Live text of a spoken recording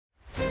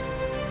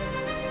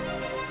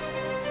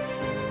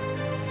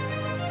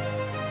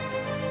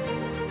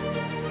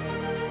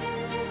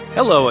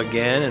Hello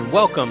again, and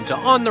welcome to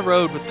On the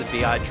Road with the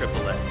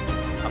VIAAA,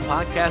 a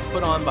podcast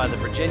put on by the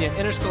Virginia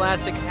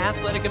Interscholastic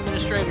Athletic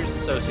Administrators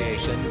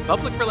Association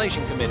Public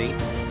Relation Committee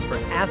for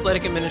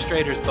athletic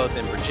administrators both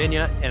in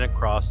Virginia and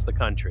across the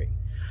country.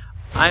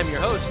 I am your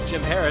host,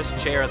 Jim Harris,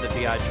 chair of the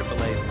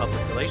VIAAA's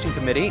Public Relation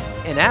Committee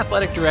and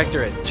athletic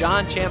director at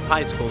John Champ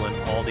High School in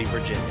Aldie,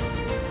 Virginia.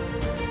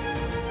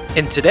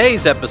 In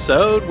today's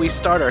episode, we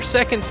start our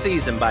second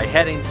season by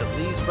heading to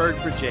Leesburg,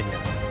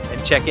 Virginia,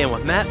 and check in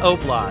with Matt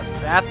Oblas,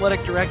 the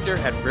athletic director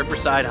at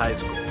Riverside High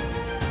School.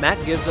 Matt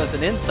gives us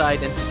an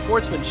insight into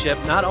sportsmanship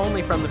not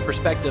only from the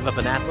perspective of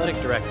an athletic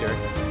director,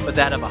 but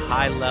that of a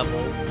high-level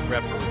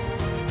referee.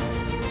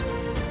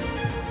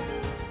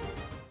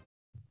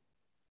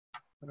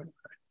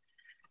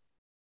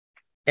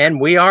 And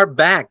we are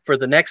back for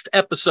the next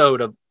episode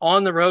of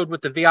On the Road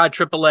with the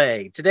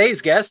VIAAA.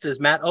 Today's guest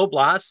is Matt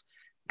Oblas,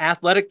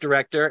 athletic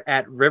director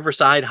at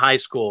Riverside High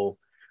School.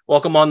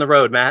 Welcome on the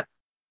road, Matt.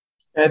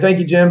 Hey, thank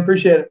you, Jim.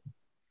 Appreciate it.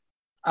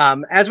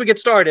 As we get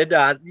started,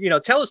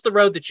 tell us the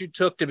road that you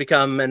took to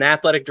become an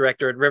athletic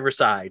director at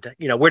Riverside.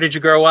 Where did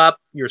you grow up,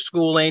 your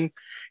schooling,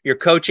 your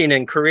coaching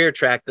and career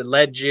track that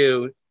led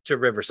you to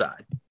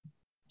Riverside?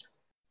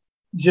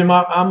 Jim,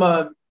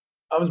 I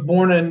was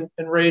born and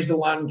raised in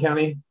Loudoun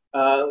County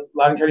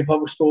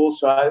Public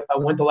Schools. So I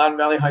went to Loudoun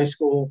Valley High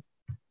School,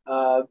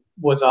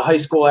 was a high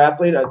school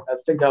athlete. I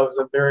think I was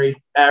a very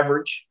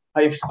average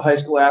high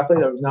school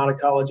athlete. I was not a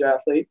college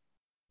athlete.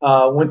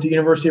 Went to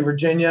University of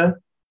Virginia,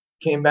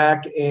 came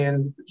back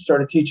and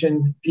started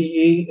teaching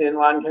PE in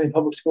Loudoun County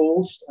Public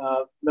Schools,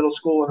 middle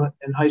school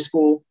and high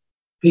school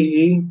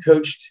PE,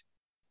 coached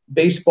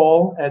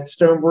baseball at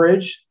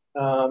Stonebridge,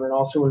 and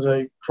also was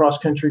a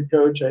cross-country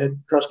coach. I had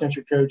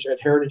cross-country coach at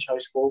Heritage High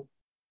School.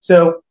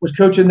 So was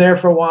coaching there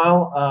for a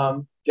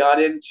while, got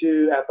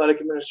into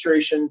athletic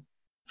administration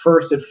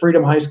first at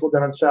Freedom High School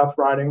down in South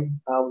Riding.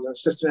 I was an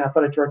assistant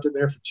athletic director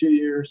there for 2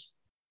 years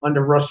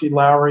under Rusty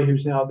Lowry,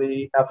 who's now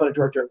the athletic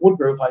director at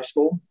Woodgrove High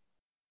School.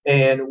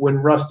 And when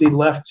Rusty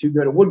left to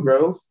go to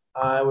Woodgrove,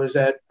 I was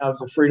a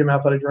Freedom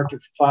athletic director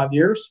for 5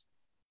 years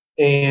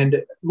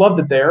and loved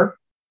it there.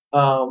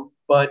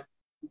 But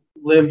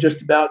lived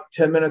just about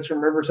 10 minutes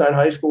from Riverside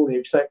High School. The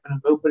excitement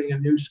of opening a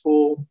new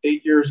school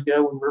 8 years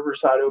ago when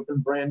Riverside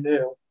opened brand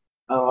new.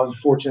 I was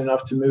fortunate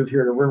enough to move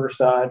here to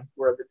Riverside,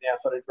 where I've been the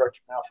athletic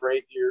director now for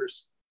 8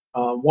 years.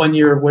 1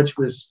 year of which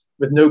was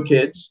with no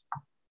kids.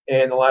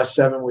 And the last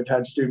 7, we've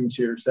had students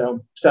here.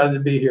 So excited to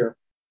be here.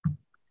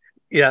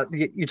 Yeah,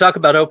 you talk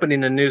about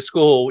opening a new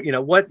school.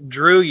 What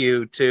drew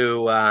you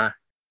to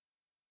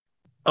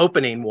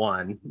opening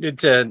one,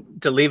 to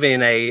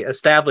leaving a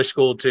established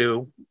school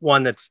to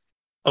one that's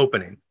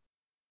opening?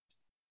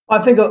 I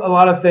think a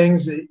lot of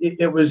things.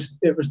 It was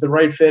the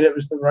right fit. It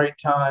was the right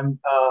time.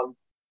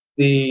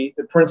 The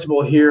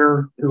principal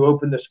here who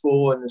opened the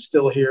school and is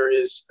still here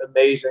is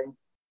amazing.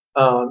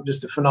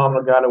 Just a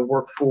phenomenal guy to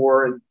work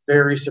for and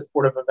very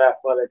supportive of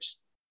athletics.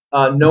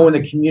 Knowing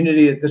the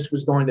community that this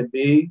was going to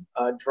be,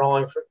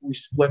 we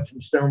split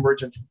from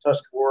Stonebridge and from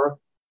Tuscarora,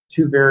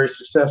 2 very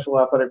successful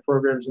athletic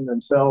programs in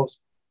themselves.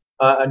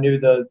 I knew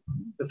the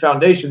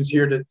foundations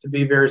here to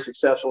be very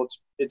successful.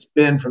 It's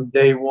been from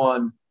day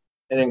one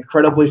an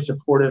incredibly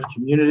supportive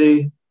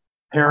community.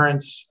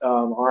 Parents,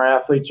 our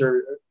athletes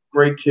are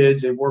great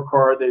kids. They work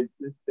hard.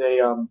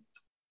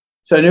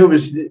 So I knew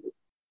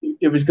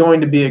it was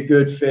going to be a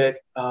good fit.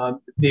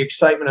 The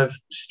excitement of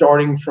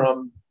starting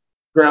from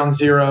ground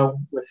zero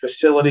with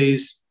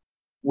facilities,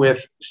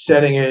 with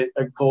setting a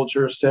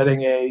culture,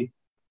 setting a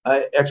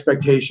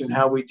expectation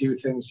how we do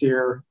things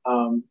here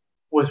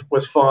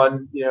was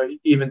fun.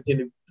 Even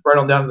right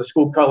on down to the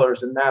school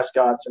colors and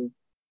mascots and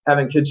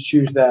having kids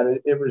choose that.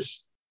 It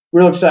was a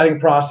real exciting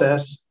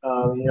process.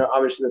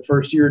 Obviously the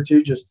first year or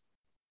two, just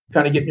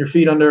kind of getting your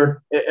feet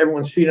under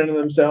everyone's feet under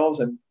themselves,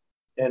 and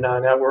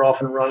now we're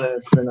off and running.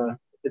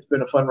 It's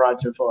been a fun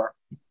ride so far.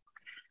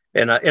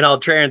 And in all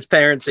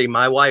transparency,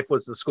 my wife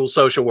was the school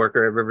social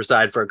worker at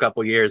Riverside for a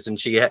couple of years, and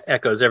she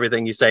echoes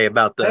everything you say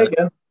about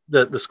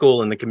the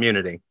school and the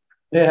community.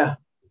 Yeah,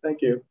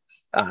 thank you.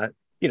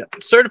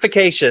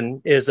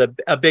 Certification is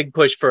a big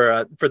push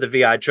for the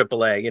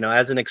VIAAA.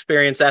 As an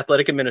experienced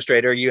athletic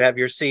administrator, you have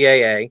your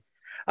CAA.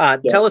 Yes.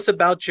 Tell us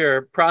about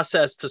your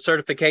process to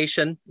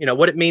certification.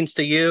 What it means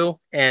to you,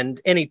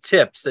 and any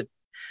tips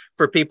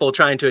for people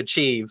trying to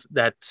achieve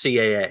that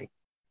CAA.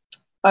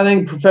 I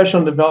think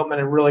professional development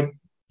and really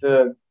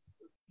the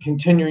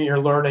continuing your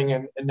learning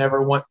and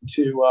never want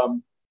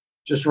to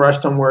just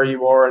rest on where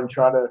you are and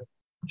try to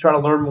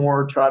learn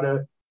more, try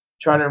to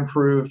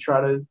improve,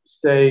 try to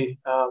stay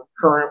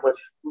current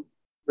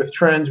with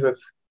trends, with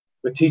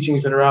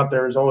teachings that are out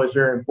there is always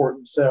very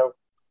important. So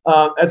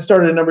that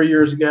started a number of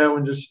years ago,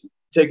 and just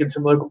taking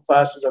some local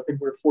classes. I think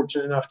we're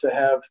fortunate enough to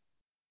have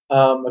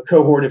a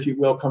cohort, if you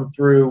will, come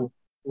through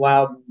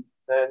Loudoun,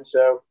 and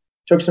so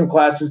took some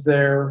classes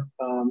there,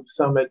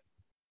 some at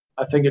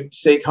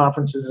state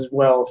conferences as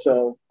well.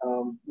 So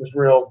it was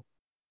real.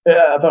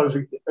 Yeah, I thought it was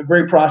a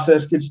great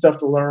process, good stuff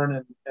to learn,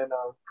 and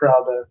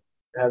proud to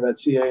have that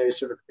CAA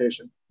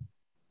certification.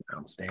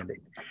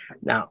 Outstanding.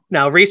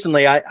 Now,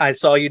 recently I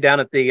saw you down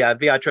at the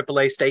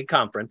VIAAA State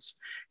Conference.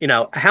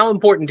 How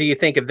important do you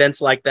think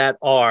events like that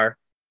are?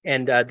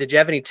 And did you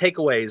have any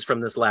takeaways from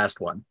this last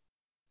one?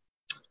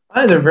 I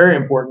think they're very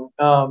important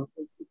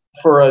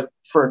for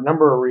a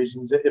number of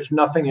reasons. If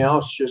nothing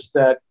else, just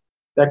that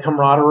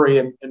camaraderie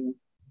and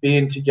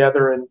being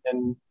together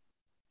and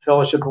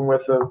fellowshipping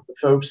with the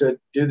folks that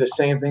do the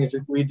same things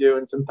that we do.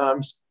 And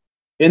sometimes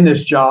in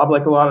this job,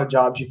 like a lot of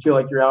jobs, you feel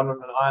like you're out on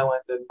an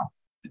island and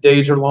the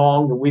days are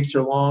long, the weeks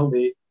are long,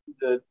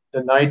 the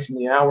nights and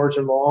the hours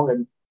are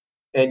long,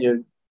 and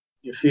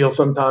you feel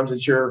sometimes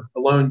that you're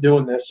alone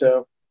doing this.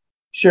 So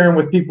sharing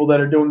with people that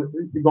are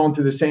going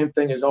through the same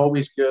thing is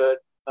always good.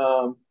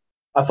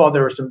 I thought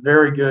there were some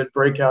very good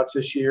breakouts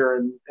this year,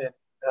 and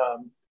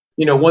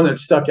one that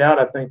stuck out,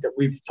 I think, that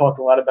we've talked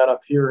a lot about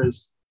up here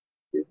is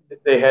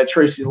they had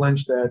Tracy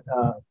Lynch, that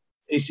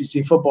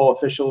ACC football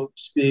official,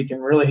 speak,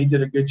 and really he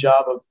did a good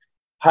job of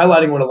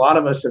highlighting what a lot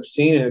of us have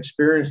seen and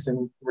experienced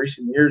in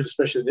recent years,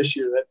 especially this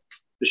year, that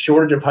the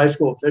shortage of high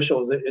school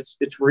officials,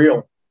 it's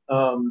real.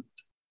 And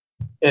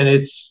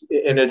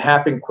it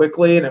happened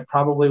quickly, and it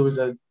probably was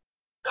a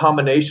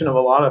combination of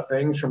a lot of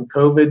things, from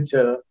COVID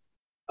to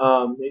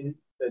the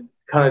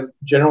kind of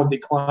general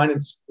decline in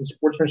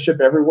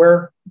sportsmanship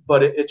everywhere.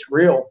 But it's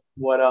real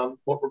what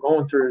we're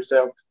going through.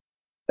 So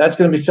that's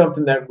going to be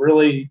something that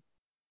really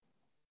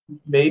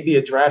may be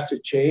a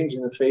drastic change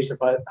in the face of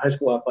high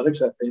school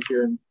athletics, I think,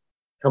 here and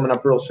coming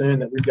up real soon,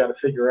 that we've got to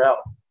figure out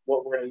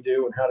what we're going to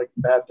do and how to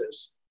combat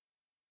this.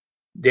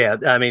 Yeah,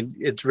 I mean,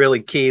 it's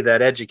really key,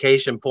 that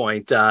education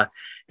point,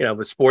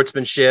 with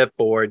sportsmanship,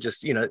 or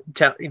just,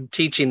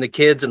 teaching the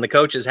kids and the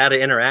coaches how to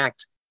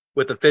interact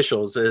with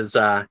officials is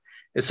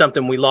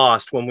something we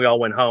lost when we all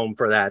went home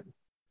for that.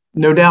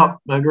 No doubt.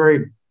 I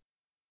agree.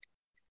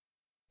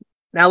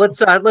 Now let's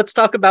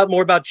talk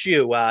more about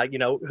you.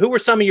 Who were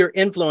some of your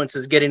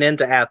influences getting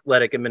into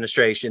athletic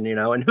administration,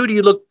 and who do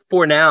you look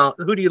for now?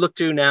 Who do you look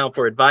to now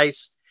for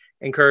advice,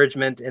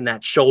 encouragement, and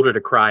that shoulder to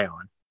cry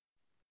on?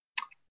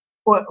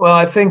 Well,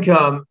 I think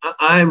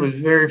I was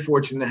very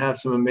fortunate to have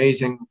some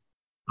amazing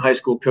high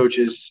school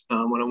coaches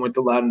when I went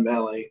to Loudoun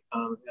Valley.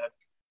 I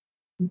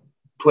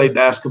played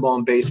basketball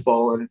and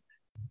baseball, and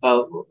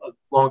a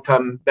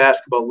longtime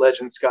basketball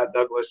legend, Scott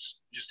Douglas,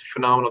 just a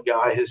phenomenal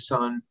guy. His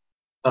son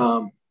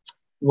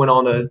went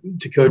on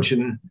to coach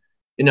in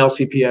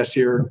LCPS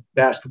here,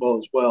 basketball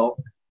as well,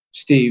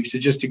 Steve. So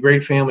just a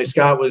great family.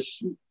 Scott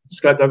Douglas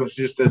was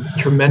just a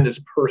tremendous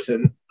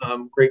person,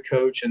 great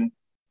coach, and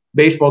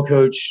baseball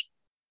coach,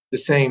 the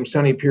same.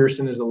 Sonny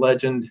Pearson is a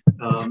legend.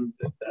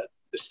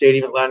 The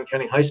stadium at Loudoun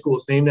County High School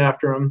is named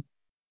after him.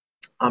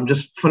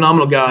 Just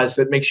phenomenal guys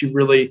that makes you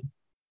really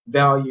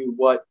value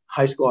what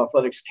high school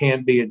athletics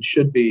can be and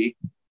should be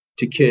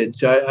to kids.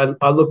 So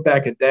I look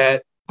back at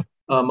that.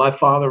 My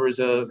father was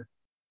a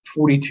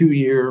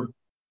 42-year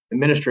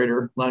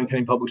administrator, Loudoun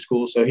County Public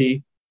Schools. So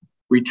he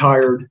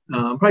retired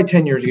probably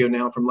 10 years ago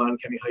now from Loudoun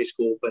County High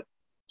School. But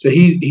so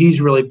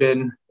he's really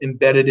been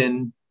embedded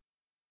in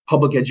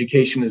public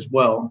education as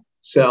well.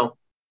 So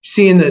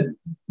seeing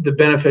the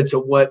benefits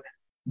of what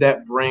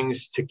that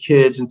brings to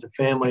kids and to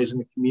families in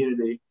the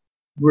community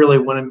really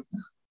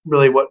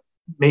what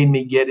made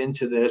me get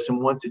into this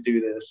and want to do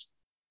this.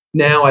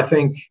 Now I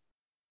think,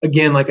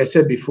 again, like I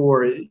said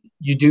before,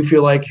 you do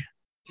feel like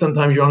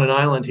sometimes you're on an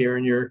island here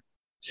and you're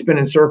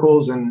spinning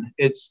circles, and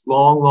it's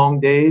long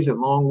days and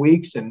long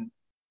weeks and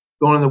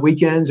going on the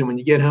weekends. And when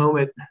you get home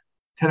at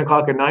 10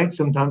 o'clock at night,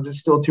 sometimes it's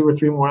still 2 or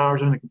 3 more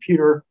hours on the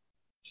computer.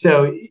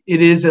 So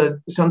it is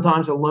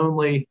sometimes a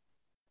lonely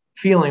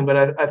feeling,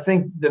 but I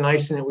think the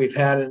nice thing that we've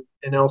had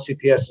in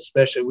LCPS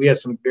especially, we have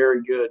some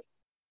very good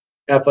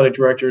athletic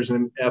directors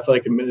and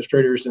athletic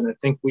administrators, and I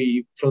think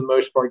we, for the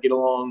most part, get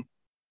along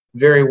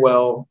very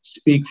well,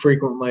 speak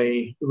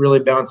frequently, really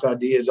bounce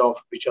ideas off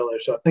of each other.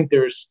 So I think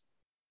there's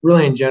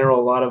really, in general,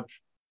 a lot of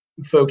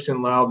folks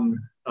in Loudoun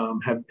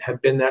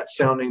have been that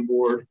sounding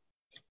board,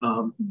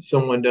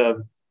 someone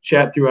to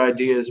chat through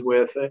ideas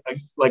with.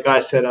 Like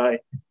I said, I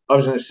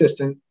was an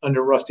assistant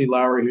under Rusty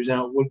Lowry, who's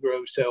now at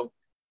Woodgrove, so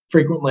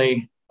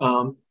frequently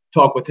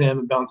talk with him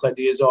and bounce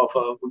ideas off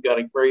of. We've got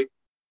a great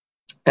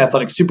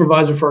athletic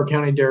supervisor for our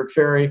county, Derek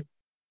Ferry,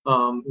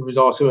 who was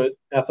also an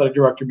athletic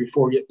director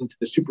before getting into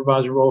the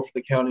supervisor role for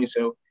the county.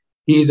 So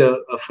he's a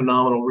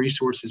phenomenal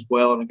resource as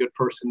well, and a good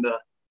person to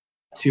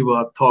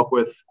talk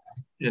with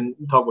him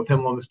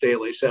almost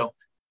daily. So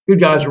good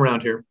guys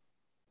around here.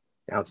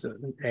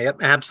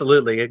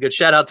 Absolutely. A good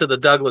shout out to the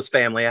Douglas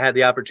family. I had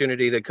the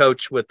opportunity to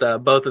coach with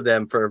both of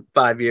them for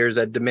 5 years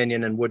at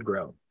Dominion and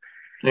Woodgrove.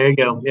 There you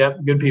go. Yeah,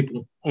 good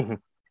people. Mm-hmm.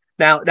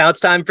 Now it's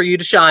time for you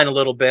to shine a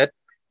little bit.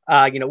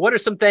 What are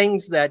some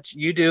things that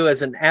you do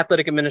as an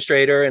athletic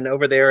administrator and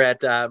over there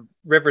at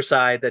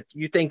Riverside that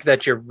you think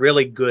that you're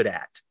really good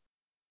at?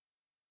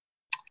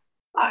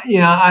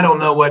 I don't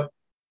know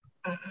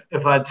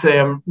if I'd say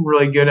I'm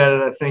really good at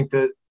it. I think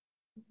that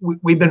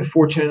we've been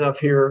fortunate enough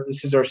here.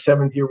 This is our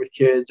 7th year with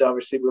kids.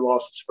 Obviously, we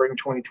lost spring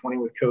 2020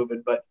 with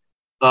COVID, but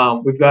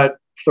we've got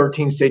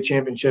 13 state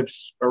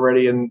championships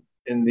already in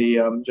in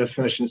the just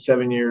finishing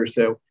 7 years.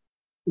 So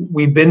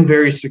we've been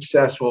very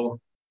successful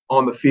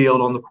on the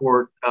field, on the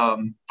court,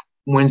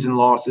 wins and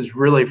losses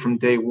really from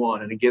day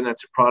one. And again,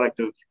 that's a product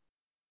of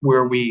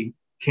where we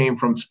came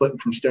from, splitting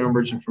from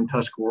Stonebridge and from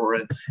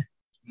Tuscarora, and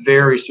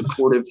very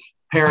supportive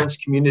parents,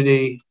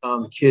 community.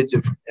 Kids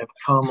have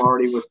come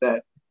already with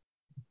a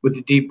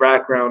deep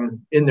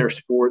background in their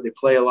sport. They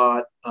play a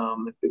lot.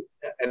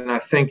 And I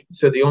think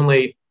so. The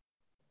only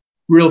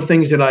real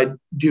things that I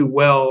do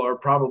well are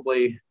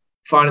probably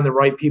finding the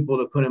right people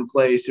to put in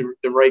place,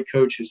 the right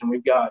coaches. And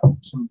we've got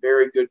some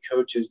very good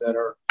coaches that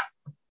are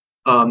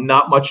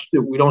not much.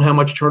 We don't have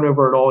much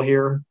turnover at all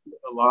here.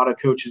 A lot of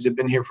coaches have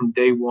been here from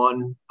day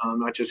one,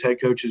 not just head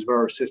coaches, but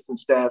our assistant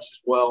staffs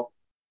as well.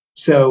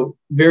 So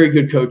very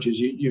good coaches.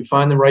 You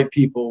find the right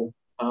people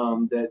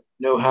that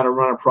know how to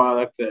run a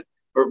product,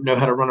 or know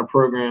how to run a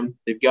program.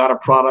 They've got a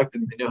product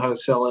and they know how to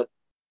sell it.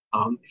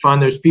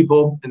 Find those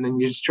people, and then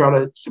you just try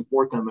to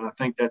support them. And I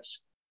think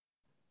that's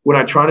what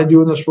I try to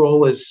do in this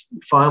role, is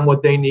find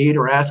what they need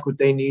or ask what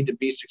they need to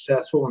be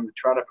successful, and to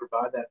try to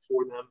provide that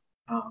for them.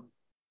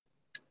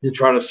 To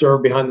try to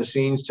serve behind the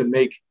scenes to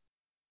make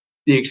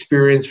the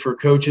experience for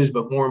coaches,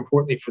 but more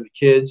importantly for the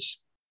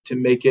kids, to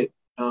make it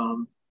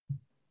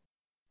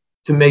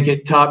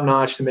top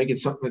notch, to make it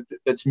something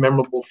that's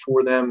memorable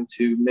for them,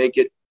 to make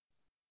it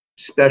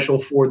special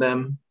for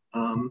them.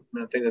 And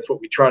I think that's what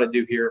we try to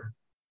do here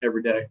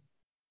every day.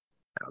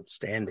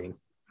 Outstanding.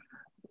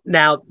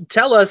 Now,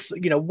 tell us,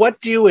 what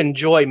do you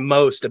enjoy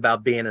most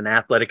about being an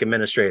athletic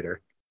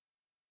administrator?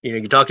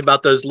 You talked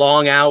about those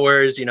long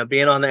hours,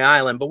 being on the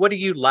island, but what do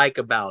you like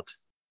about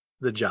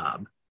the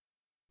job?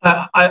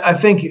 I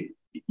think,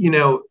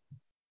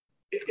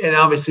 and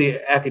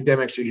obviously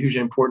academics are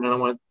hugely important. I don't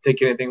want to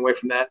take anything away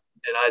from that.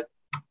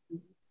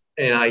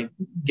 And I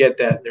get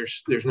that.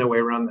 There's no way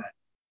around that.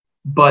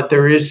 But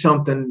there is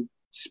something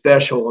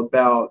special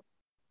about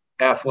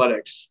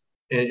athletics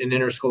and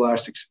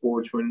interscholastic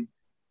sports when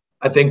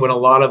a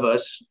lot of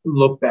us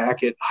look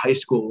back at high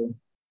school,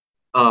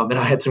 and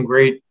I had some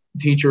great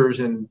teachers,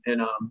 and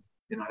I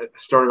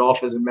started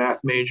off as a math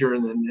major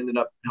and then ended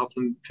up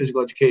helping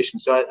physical education.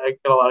 So I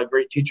got a lot of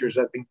great teachers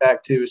I think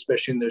back to,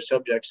 especially in those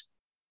subjects.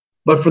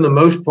 But for the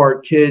most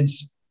part,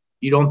 kids,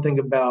 you don't think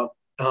about,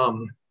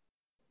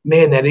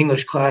 that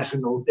English class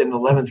in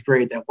 11th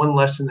grade, that one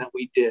lesson that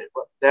we did,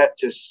 that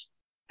just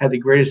had the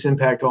greatest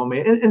impact on me.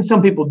 And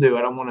some people do.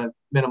 I don't want to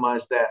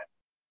minimize that.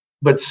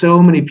 But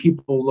so many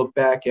people look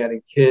back at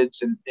it,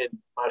 kids and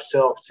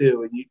myself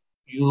too, and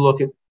you look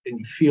at and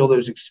you feel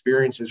those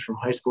experiences from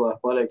high school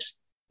athletics,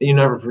 and you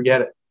never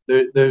forget it.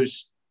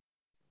 Those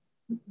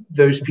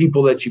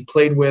people that you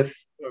played with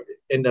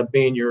end up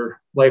being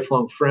your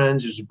lifelong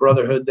friends. There's a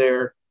brotherhood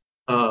there.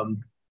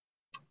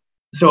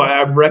 So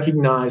I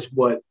recognize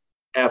what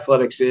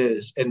athletics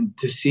is, and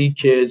to see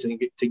kids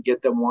and to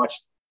get them watch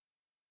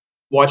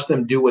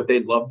them do what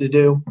they love to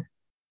do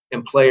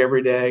and play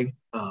every day.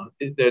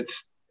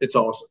 It's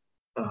awesome.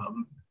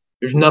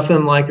 There's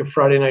nothing like a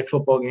Friday night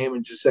football game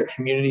and just that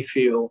community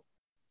feel,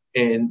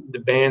 and the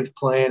band's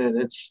playing,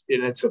 and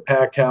it's a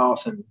packed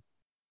house, and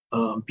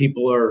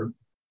people are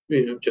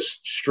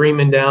just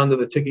streaming down to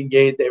the ticket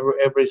gate.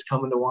 Everybody's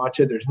coming to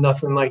watch it. There's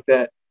nothing like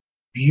that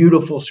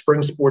beautiful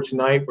spring sports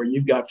night where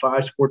you've got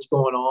 5 sports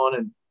going on,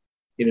 and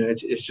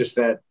it's just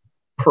that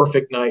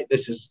perfect night.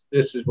 This is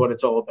what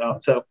it's all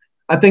about. So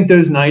I think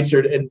those nights are,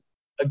 and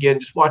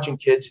again, just watching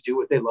kids do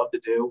what they love to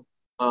do,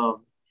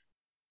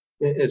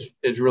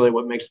 is really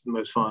what makes it the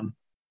most fun.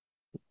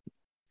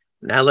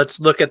 Now let's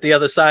look at the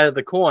other side of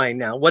the coin.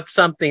 Now, what's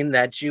something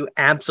that you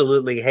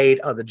absolutely hate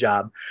of the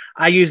job?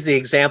 I use the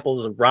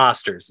examples of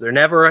rosters. I feel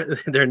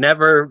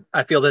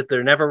that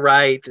they're never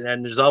right.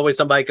 And there's always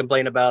somebody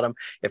complaining about them.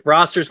 If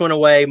rosters went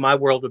away, my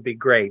world would be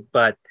great.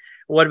 But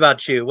what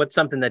about you? What's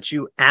something that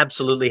you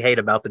absolutely hate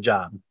about the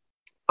job?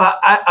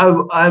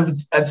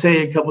 I'd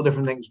say a couple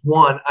different things.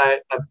 One,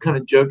 I've kind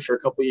of joked for a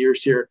couple of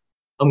years here.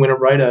 I'm going to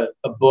write a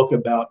book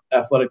about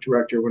athletic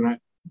director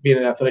being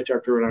an athletic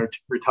director when I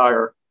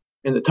retire.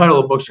 And the title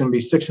of the book is going to be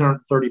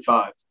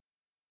 635.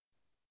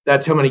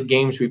 That's how many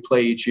games we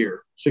play each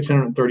year,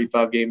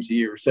 635 games a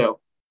year. So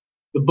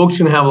the book's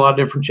going to have a lot of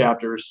different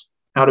chapters,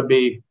 how to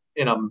be,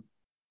 and I'm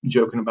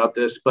joking about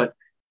this, but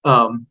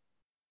I'm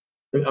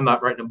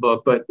not writing a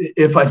book, but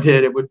if I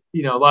did, it would,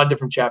 a lot of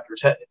different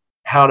chapters,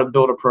 how to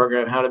build a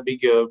program, how to be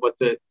good, what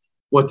to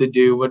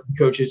do, what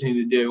coaches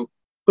need to do.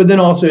 But then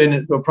also in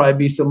it, there'll probably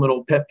be some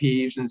little pet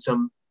peeves and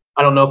some,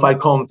 I don't know if I'd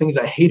call them things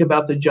I hate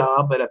about the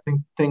job, but I think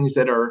things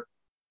that are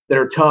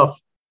tough.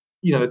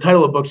 The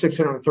title of the book,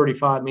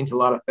 635, means a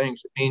lot of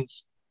things. It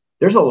means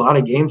there's a lot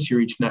of games here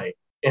each night.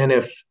 And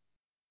if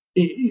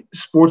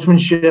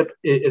sportsmanship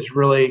is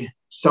really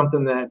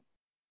something that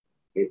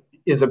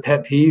is a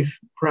pet peeve,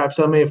 perhaps,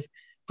 if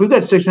we've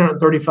got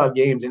 635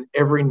 games and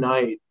every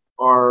night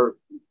our,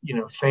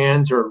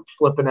 fans are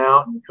flipping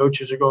out and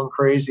coaches are going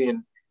crazy,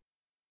 and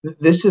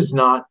it's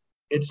not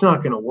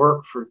going to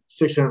work for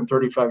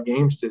 635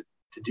 games to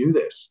do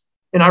this.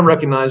 And I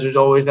recognize there's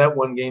always that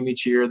one game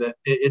each year that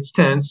it's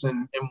tense,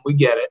 and we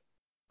get it.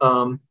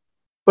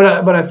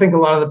 but I think a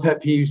lot of the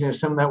pet peeves,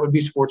 some of that would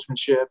be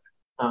sportsmanship.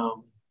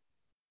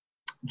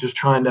 Just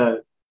trying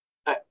to,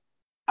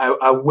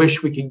 I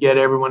wish we could get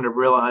everyone to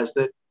realize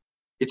that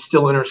it's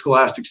still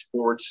interscholastic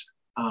sports.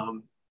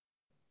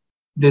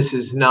 This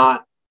is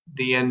not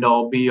the end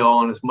all be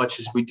all. And as much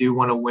as we do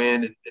want to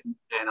win, and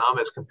I'm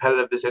as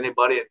competitive as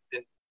anybody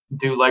and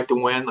do like to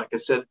win, like I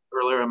said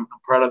earlier, I'm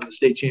proud of the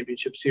state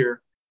championships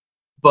here,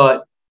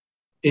 but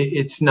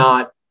it's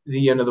not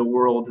the end of the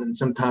world. And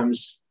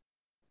sometimes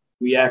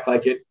we act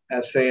like it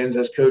as fans,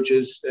 as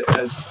coaches,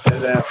 as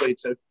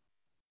athletes. So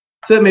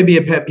that may be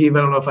a pet peeve. I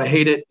don't know if I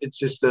hate it. It's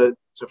just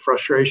it's a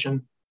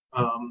frustration.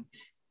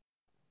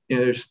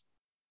 There's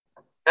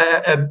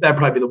that'd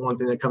probably be the one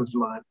thing that comes to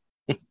mind.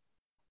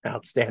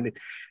 Outstanding.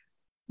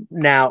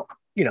 Now,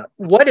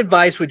 what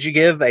advice would you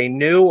give a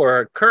new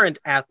or current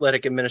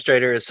athletic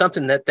administrator as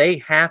something that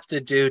they have to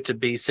do to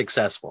be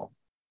successful?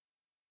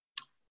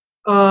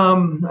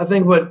 I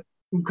think what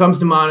comes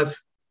to mind is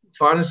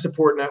find a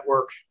support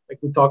network, like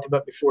we talked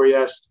about before. You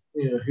asked,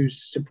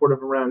 who's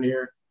supportive around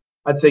here.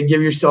 I'd say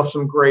give yourself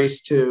some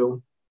grace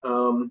too.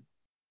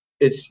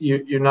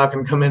 You're not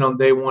going to come in on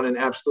day one and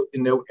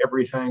absolutely know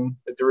everything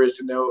that there is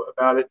to know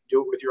about it.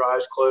 Do it with your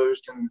eyes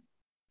closed,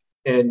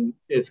 and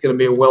it's going to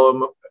be a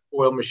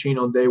well-oiled machine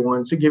on day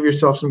one. So give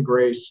yourself some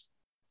grace,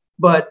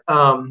 but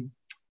and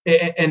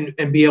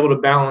be able to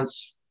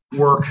balance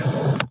work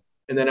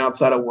and then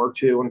outside of work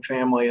too, and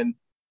family and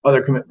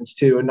other commitments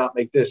too, and not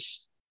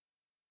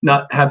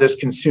have this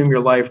consume your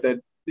life.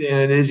 And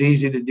it is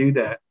easy to do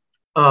that.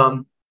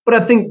 But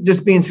I think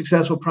just being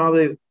successful,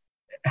 probably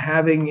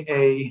having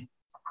an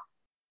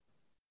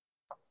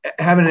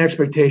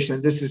expectation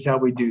that this is how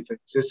we do things.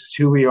 This is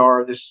who we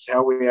are. This is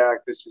how we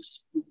act. This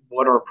is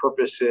what our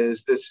purpose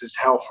is. This is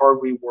how hard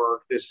we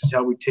work. This is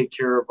how we take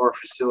care of our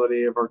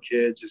facility, of our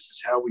kids. This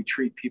is how we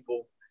treat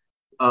people.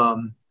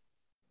 And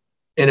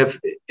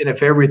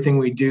if everything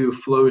we do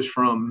flows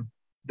from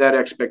that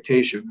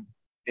expectation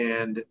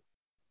and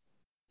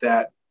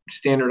that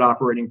standard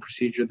operating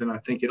procedure, then I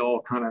think it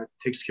all kind of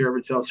takes care of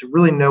itself. So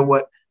really know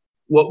what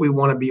we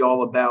want to be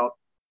all about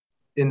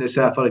in this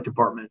athletic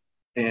department,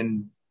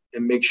 and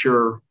make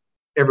sure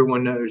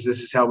everyone knows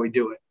this is how we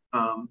do it.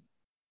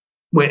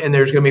 And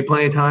there's going to be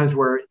plenty of times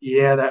where,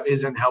 that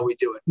isn't how we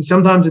do it. And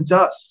sometimes it's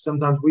us.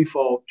 Sometimes we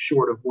fall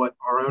short of what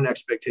our own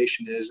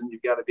expectation is, and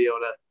you've got to be able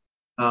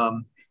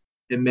to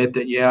admit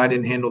that, I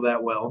didn't handle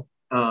that well.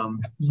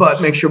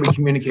 But make sure we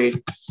communicate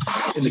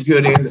in the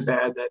good and the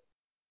bad that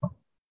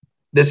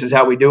this is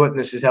how we do it and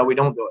this is how we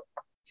don't do it.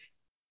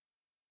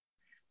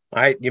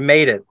 All right, you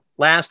made it.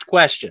 Last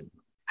question.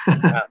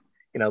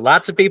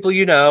 Lots of people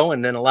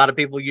and then a lot of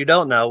people you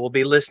don't know will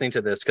be listening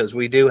to this, because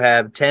we do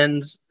have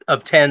tens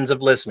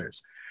of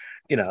listeners.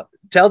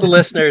 Tell the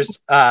listeners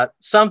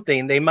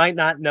something they might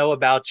not know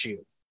about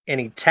you.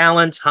 Any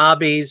talents,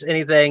 hobbies,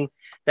 anything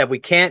that we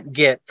can't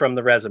get from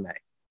the resume.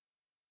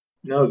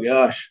 Oh,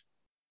 gosh.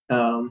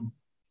 I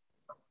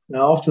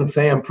often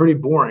say I'm pretty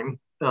boring.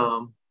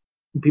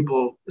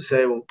 People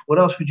say, well, what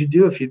else would you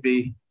do if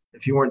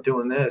you weren't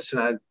doing this?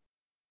 And I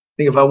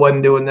think if I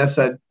wasn't doing this,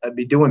 I'd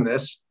be doing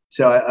this.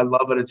 So I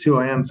love it. It's who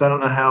I am. So I don't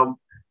know how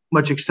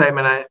much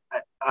excitement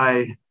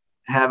I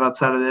have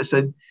outside of this.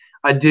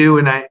 I do,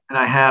 and I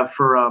have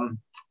for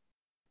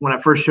when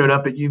I first showed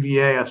up at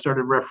UVA, I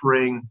started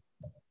refereeing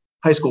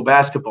high school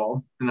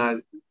basketball, and I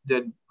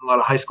did a lot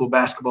of high school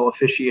basketball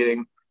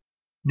officiating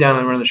down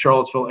around the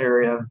Charlottesville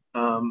area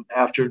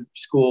after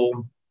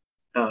school,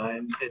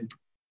 and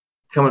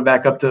coming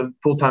back up to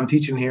full-time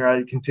teaching here.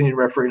 I continued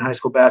refereeing high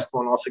school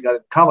basketball and also got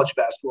into college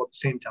basketball at the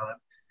same time.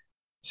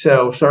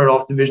 So started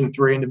off Division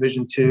III and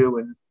Division II,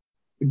 and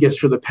I guess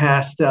for the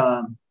past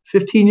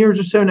 15 years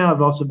or so now,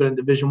 I've also been a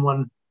Division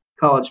I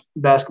college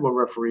basketball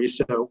referee.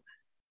 So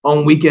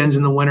on weekends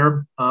in the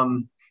winter,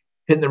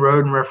 hitting the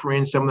road and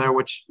refereeing some there,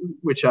 which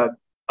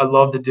I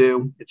love to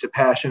do. It's a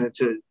passion.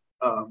 It's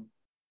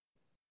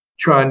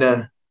trying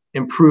to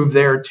improve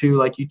there too,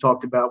 like you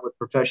talked about with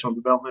professional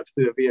development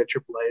through the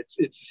VIAAA. It's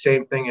the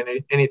same thing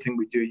in anything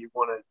we do. You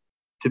want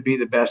to be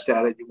the best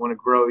at it. You want to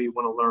grow. You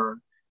want to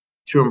learn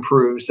to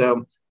improve.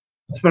 So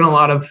I spent a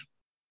lot of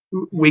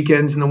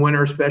weekends in the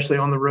winter, especially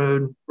on the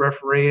road,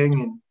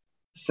 refereeing, and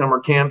summer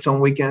camps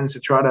on weekends to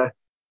try to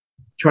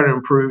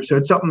improve. So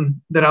it's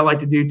something that I like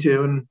to do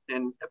too,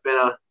 and I've been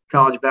a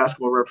college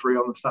basketball referee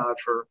on the side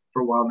for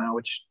a while now,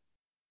 which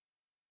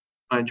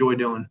I enjoy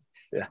doing.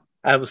 Yeah.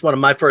 That was one of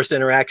my first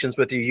interactions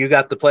with you. You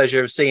got the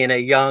pleasure of seeing a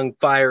young,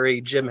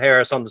 fiery Jim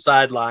Harris on the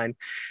sideline.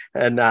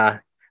 And I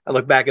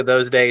look back at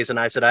those days and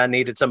I said, I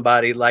needed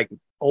somebody like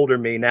older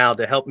me now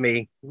to help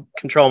me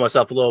control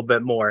myself a little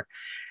bit more.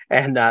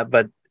 And,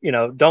 but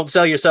don't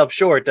sell yourself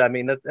short. I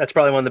mean, that's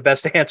probably one of the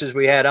best answers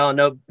we had. Oh,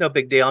 no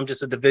big deal. I'm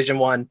just a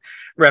Division I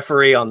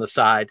referee on the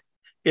side,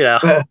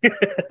 But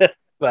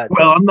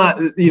well, I'm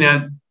not,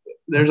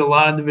 there's a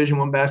lot of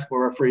Division I basketball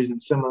referees, and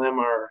some of them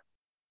are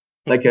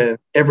like a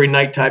every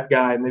night type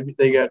guy, and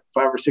they got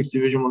 5 or 6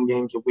 Division I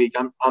games a week.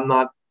 I'm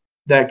not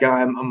that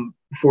guy. I'm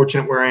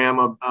fortunate where I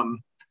am.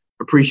 I'm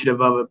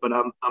appreciative of it, but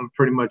I'm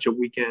pretty much a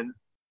weekend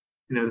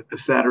a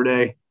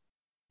Saturday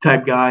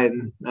type guy,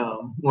 and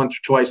once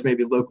or twice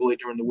maybe locally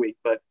during the week.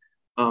 But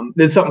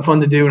it's something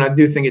fun to do, and I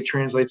do think it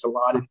translates a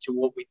lot into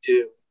what we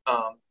do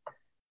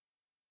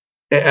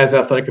as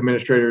athletic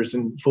administrators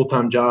and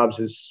full-time jobs.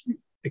 Is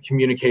the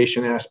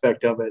communication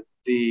aspect of it,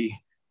 the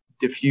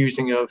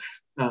diffusing of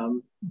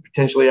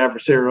potentially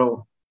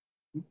adversarial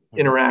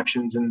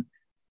interactions, and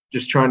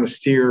just trying to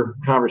steer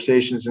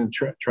conversations and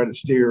try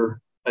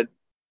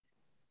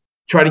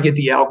to get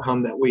the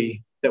outcome that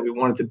we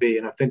want it to be.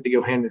 And I think they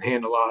go hand in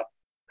hand a lot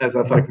as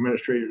athletic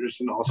administrators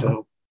and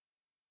also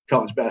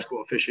college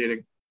basketball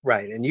officiating.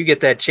 Right. And you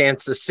get that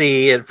chance to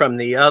see it from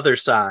the other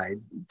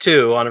side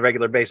too on a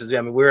regular basis.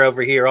 I mean, we're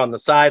over here on the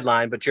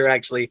sideline, but you're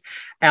actually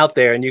out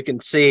there and you can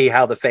see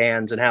how the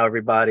fans and how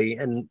everybody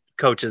and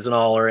coaches and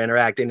all are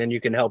interacting, and you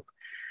can help,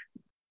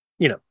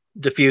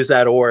 diffuse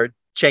that or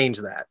change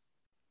that.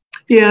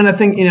 Yeah. And I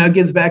think, it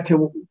gets back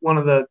to one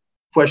of the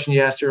questions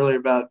you asked earlier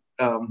about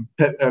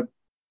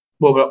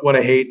what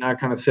I hate. And I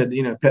kind of said,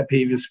 pet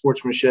peeve is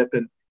sportsmanship.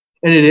 And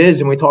it is.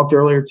 And we talked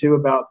earlier too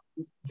about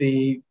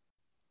the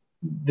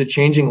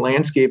changing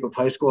landscape of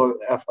high school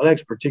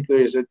athletics,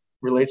 particularly as it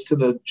relates to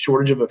the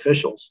shortage of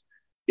officials.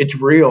 It's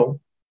real.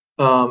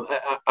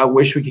 I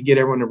wish we could get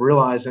everyone to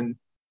realize, and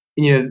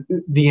the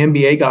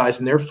NBA guys,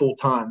 and they're full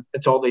time.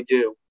 That's all they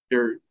do.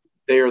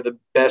 They are the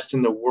best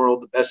in the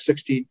world, the best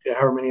 60,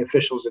 however many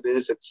officials it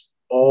is. It's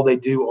all they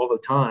do all the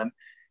time.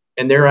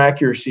 And their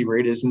accuracy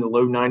rate is in the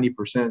low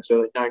 90%, so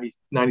like 90,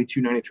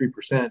 92,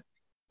 93%.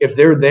 If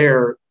they're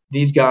there,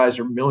 these guys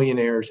are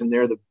millionaires, and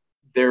they're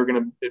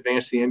going to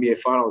advance to the NBA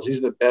finals. These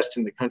are the best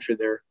in the country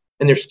there.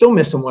 And they're still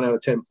missing 1 out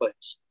of 10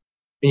 plays.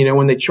 And,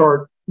 when they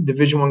chart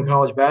Division I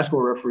college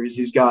basketball referees,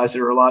 these guys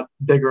that are a lot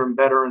bigger and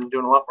better and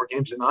doing a lot more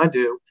games than I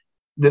do,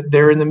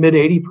 they're in the mid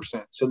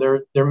 80%.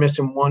 So they're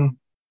missing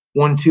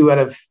 1-2 out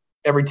of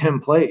every 10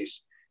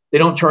 plays. They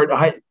don't chart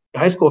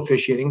high school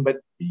officiating, but,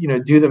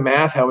 do the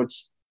math, how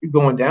it's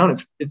going down.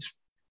 It's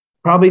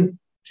probably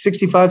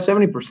 65,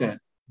 70%.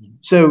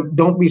 So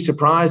don't be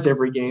surprised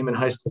every game in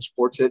high school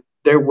sports that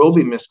there will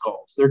be missed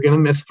calls. They're going to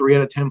miss 3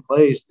 out of 10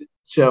 plays.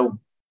 So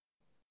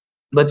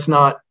let's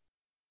not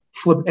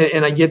flip.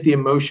 And I get the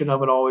emotion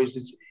of it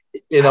always.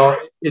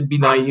 It'd be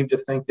naive to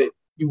think that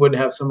you wouldn't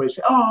have somebody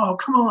say, "Oh,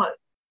 come on,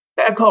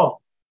 bad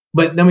call."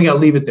 But then we got to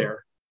leave it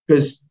there,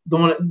 because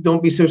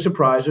don't be so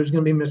surprised. There's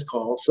going to be missed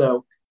calls.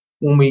 So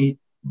when we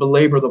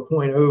belabor the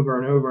point over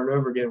and over and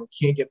over again, we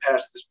can't get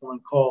past this one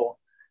call.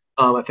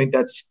 I think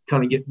that's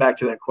kind of get back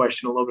to that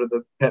question, a little bit of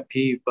the pet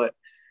peeve. But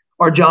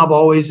our job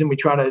always, and we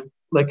try to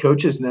let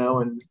coaches know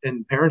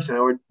and parents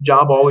know, our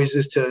job always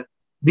is to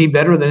be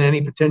better than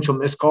any potential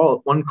missed call.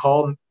 If one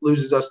call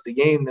loses us the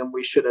game, then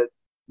we should have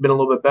been a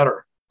little bit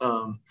better.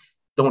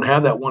 Don't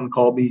have that one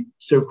call be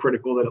so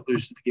critical that it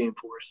loses the game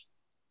for us.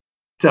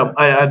 So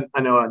I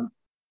know I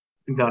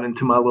got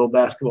into my little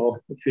basketball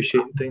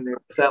officiating thing there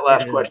with that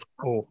last question.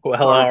 Oh,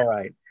 well, all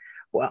right.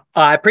 Well,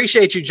 I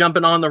appreciate you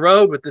jumping on the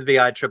road with the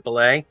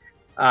VIAAA.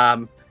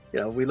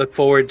 We look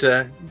forward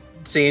to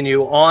seeing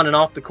you on and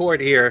off the court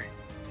here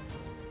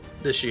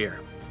this year.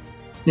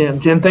 Yeah,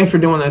 Jim, thanks for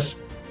doing this.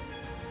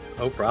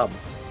 No problem.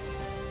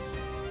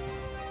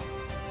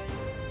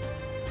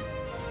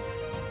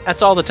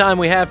 That's all the time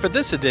we have for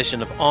this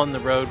edition of On the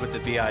Road with the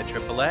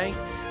VIAAA.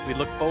 We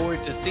look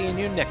forward to seeing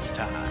you next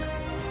time.